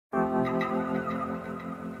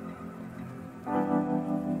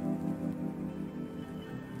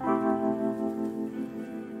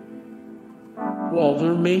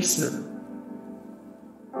Walther Meissner.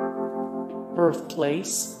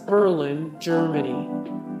 Birthplace, Berlin, Germany.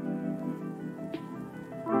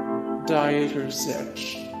 Dieter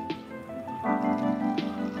Zetsche.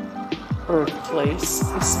 Birthplace,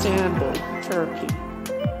 Istanbul, Turkey.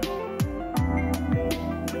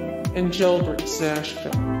 Engelbert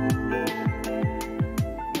Zaschka.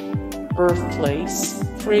 Birthplace,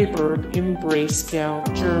 Freiburg im Breisgau,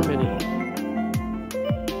 Germany.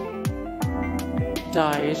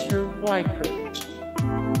 Dieter Weichert.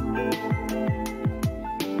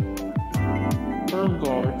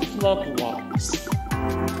 Irmgard Flgge-Lotz.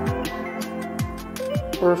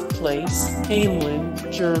 Birthplace,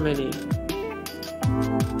 Hamelin, Germany.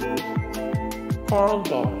 Karl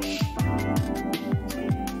Bosch.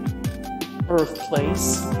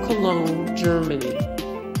 Birthplace, Cologne, Germany.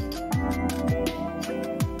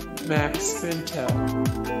 Max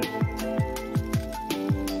Bentele.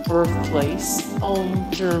 Birthplace,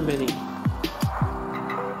 Ulm, Germany.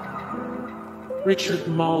 Richard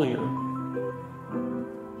Mollier.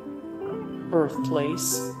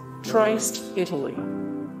 Birthplace, Trieste, Italy.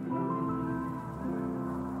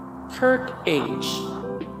 Kurt H.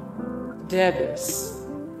 Debus.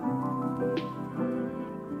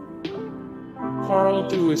 Karl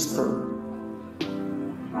Duisburg.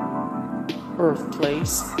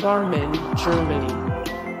 Birthplace, Barmen, Germany.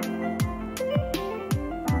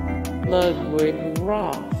 Ludwig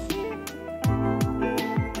Roth.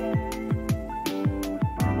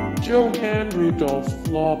 Johann Rudolf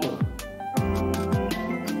Glauber.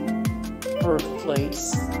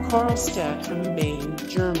 Birthplace, Karlstadt am Main,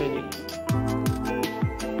 Germany.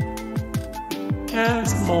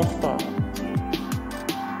 Hans Moltmann.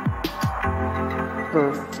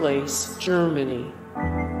 Birthplace, Germany.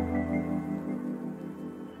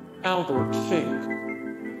 Albert Fink.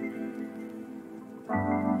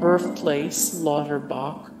 Birthplace,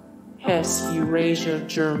 Lauterbach, Hesse, Eurasia,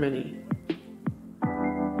 Germany.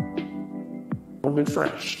 Herman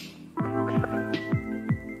Frasch.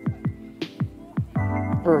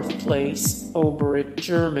 Birthplace, Oberth,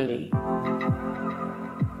 Germany.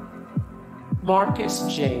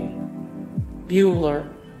 Markus J. Bueller.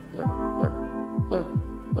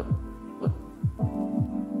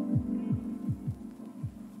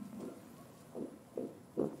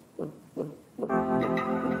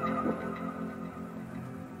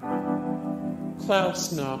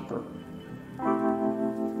 Klaus Knopper.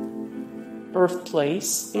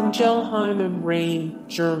 Birthplace, Ingelheim am Rhein,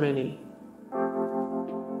 Germany.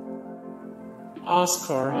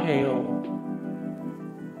 Oskar Heil.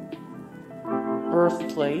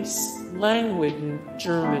 Birthplace, Langwidden,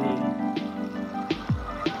 Germany.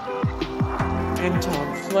 Anton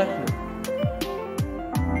Flettner.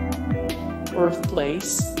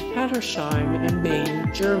 Birthplace, Hattersheim am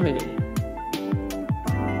Main, Germany.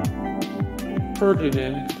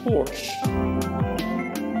 Ferdinand Porsche.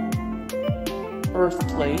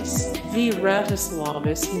 Birthplace,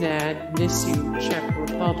 Vratislavis nad Nisou, Czech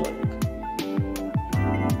Republic.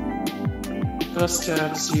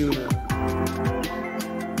 Gustav Zeuner.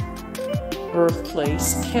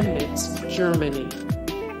 Birthplace, Chemnitz, Germany.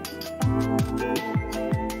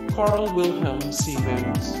 Karl Wilhelm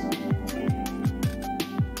Siemens.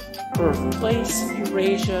 Birthplace,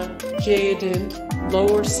 Eurasia, Jadin,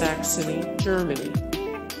 Lower Saxony, Germany.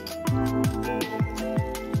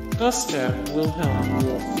 Gustav Wilhelm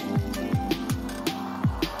Wolff.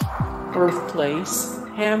 Birthplace,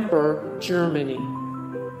 Hamburg, Germany.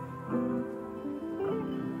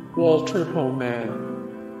 Walter Hohmann.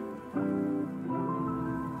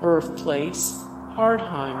 Birthplace,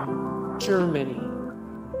 Hardheim, Germany.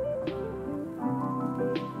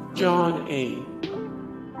 John A.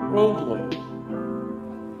 Roebling.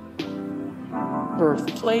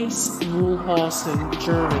 Birthplace, Mühlhausen,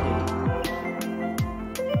 Germany.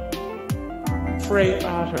 Frei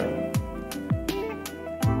Otto.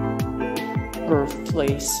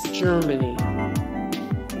 Birthplace, Germany.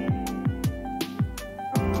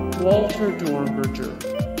 Walter Dornberger.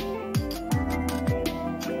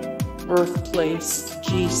 Birthplace,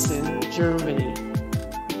 Gießen, Germany.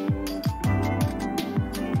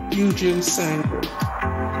 Eugen Snger.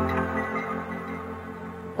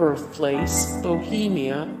 Birthplace,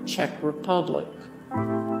 Bohemia, Czech Republic.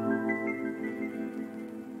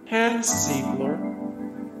 Hans Ziegler.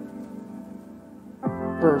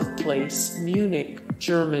 Birthplace, Munich,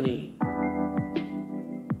 Germany.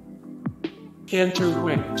 Guenter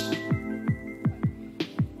Wendt.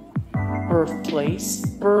 Birthplace,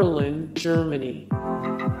 Berlin, Germany.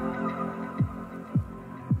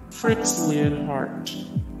 Fritz Leonhardt.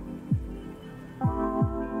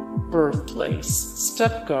 Birthplace,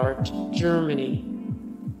 Stuttgart, Germany.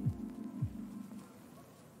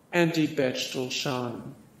 Andy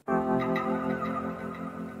Bechtolsheim.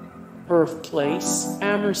 Birthplace,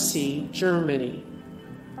 Ammersee, Germany.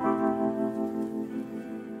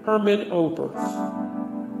 Hermann Oberth.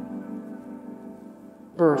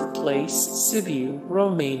 Birthplace, Sibiu,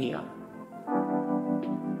 Romania.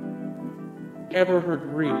 Eberhard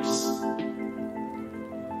Rees.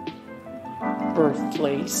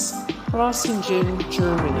 Birthplace, Rossingen,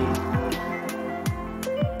 Germany.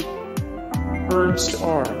 Ernst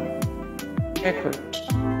R. Eckert.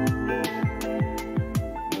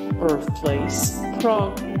 Birthplace,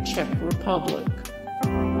 Prague, Czech Republic.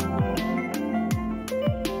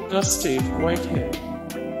 Gustave Whitehead.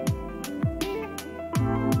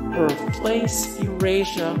 Birthplace,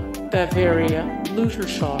 Eurasia, Bavaria,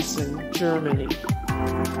 Luthershausen, Germany.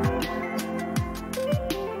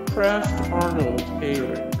 Kraft Arnold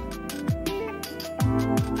Reisman.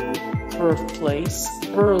 Birthplace,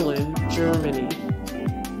 Berlin, Germany.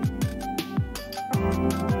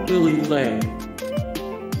 Willy Ley.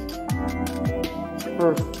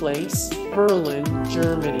 Birthplace, Berlin,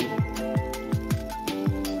 Germany.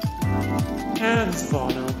 Hans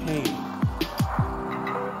von Ohain.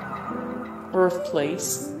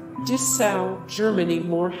 Birthplace, Dessau, Germany.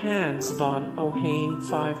 More Hans von Ohain,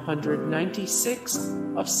 596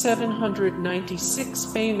 of 796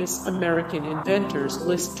 famous American inventors.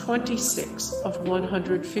 List 26 of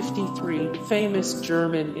 153 famous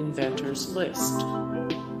German inventors. List.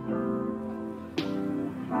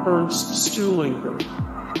 Ernst Stuhlinger.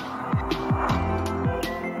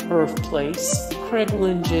 Birthplace,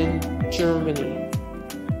 Kreglingen, Germany.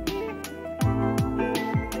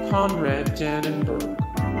 Konrad Dannenberg.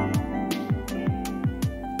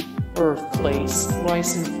 Birthplace,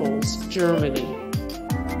 Weissenfels, Germany.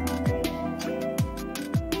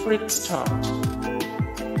 Fritz Todt.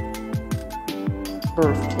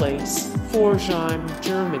 Birthplace, Pforzheim,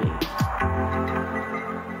 Germany.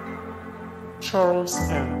 Charles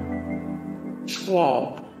M.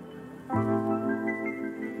 Schwab.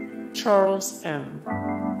 Charles M.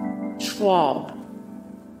 Schwab.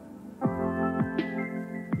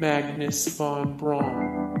 Magnus von Braun.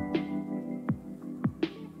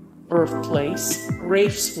 Birthplace,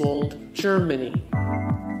 Greifswald, Germany.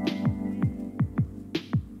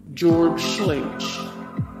 Jrg Schlaich.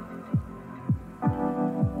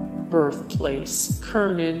 Birthplace,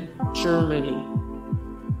 Kernen, Germany.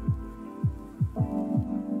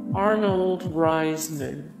 Arnold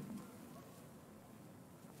Reisman.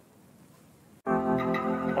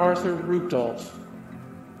 Arthur Rudolph.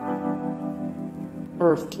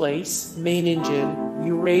 Birthplace, Meiningen,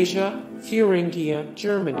 Eurasia, Thuringia,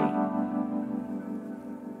 Germany.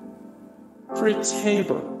 Fritz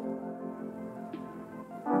Haber.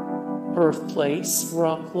 Birthplace,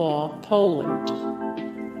 Wrocław, Poland.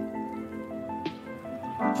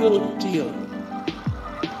 Philip Deal.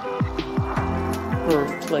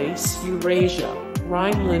 Birthplace, Eurasia,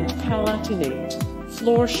 Rhineland-Palatinate,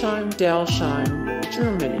 Florsheim-Dalsheim,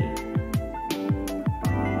 Germany.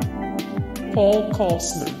 Paul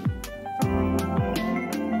Kolsman.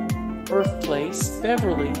 Birthplace,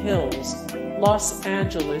 Beverly Hills, Los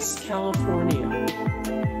Angeles, California.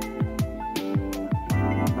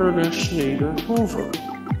 Erna Schneider Hoover.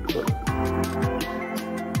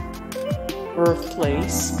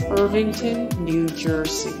 Birthplace, Irvington, New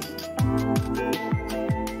Jersey.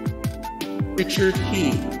 Richard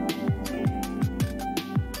Heath.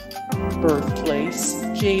 Birthplace,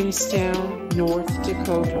 Jamestown, North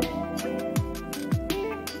Dakota.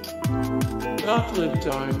 Gottlieb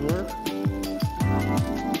Daimler.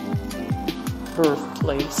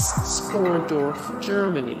 Birthplace, Sporndorf,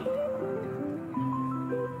 Germany.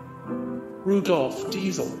 Rudolf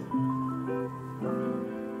Diesel.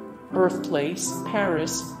 Birthplace,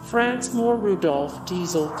 Paris, France. More Rudolf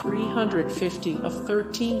Diesel, 350 of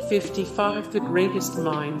 1355. The greatest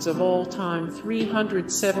minds of all time,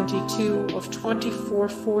 372 of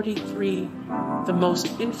 2443. The most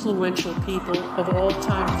influential people of all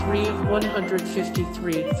time, 3 of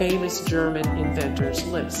 153. Famous German inventors.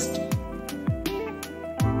 List.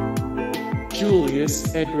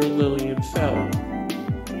 Julius Edgar Lilienfeld.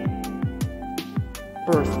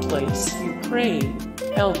 Birthplace, Ukraine,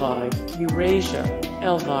 Lviv, Eurasia,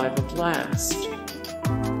 Lviv Oblast.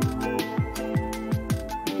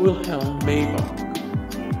 Wilhelm Maybach.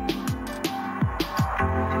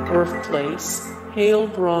 Birthplace,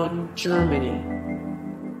 Heilbronn, Germany.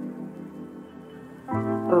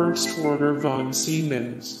 Ernst Werner von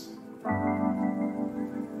Siemens.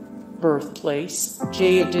 Birthplace,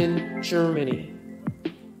 Jayden, Germany.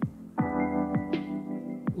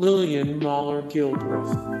 Lillian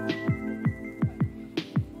Mahler-Gilbreth.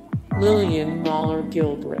 Lillian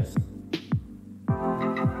Mahler-Gilbreth.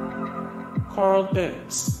 Karl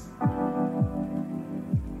Benz.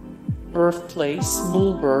 Birthplace,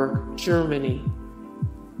 Mühlberg, Germany.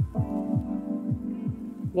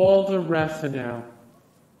 Walther Rathenau.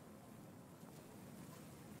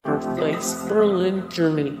 Birthplace, Berlin,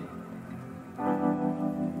 Germany.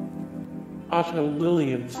 Otto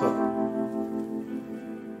Lilienthal.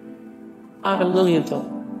 Otto Lilienthal.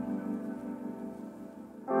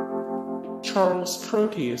 Charles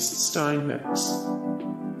Proteus Steinmetz.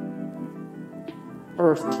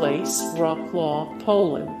 Birthplace, Wrocław,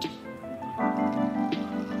 Poland.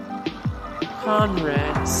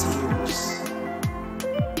 Konrad Sears.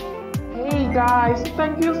 Hey guys,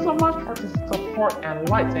 thank you so much for the support and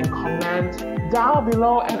likes and comments down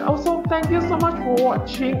below, and also thank you so much for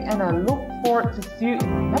watching, and I look forward to see you in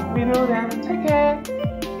the next video then. Take care.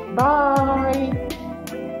 Bye.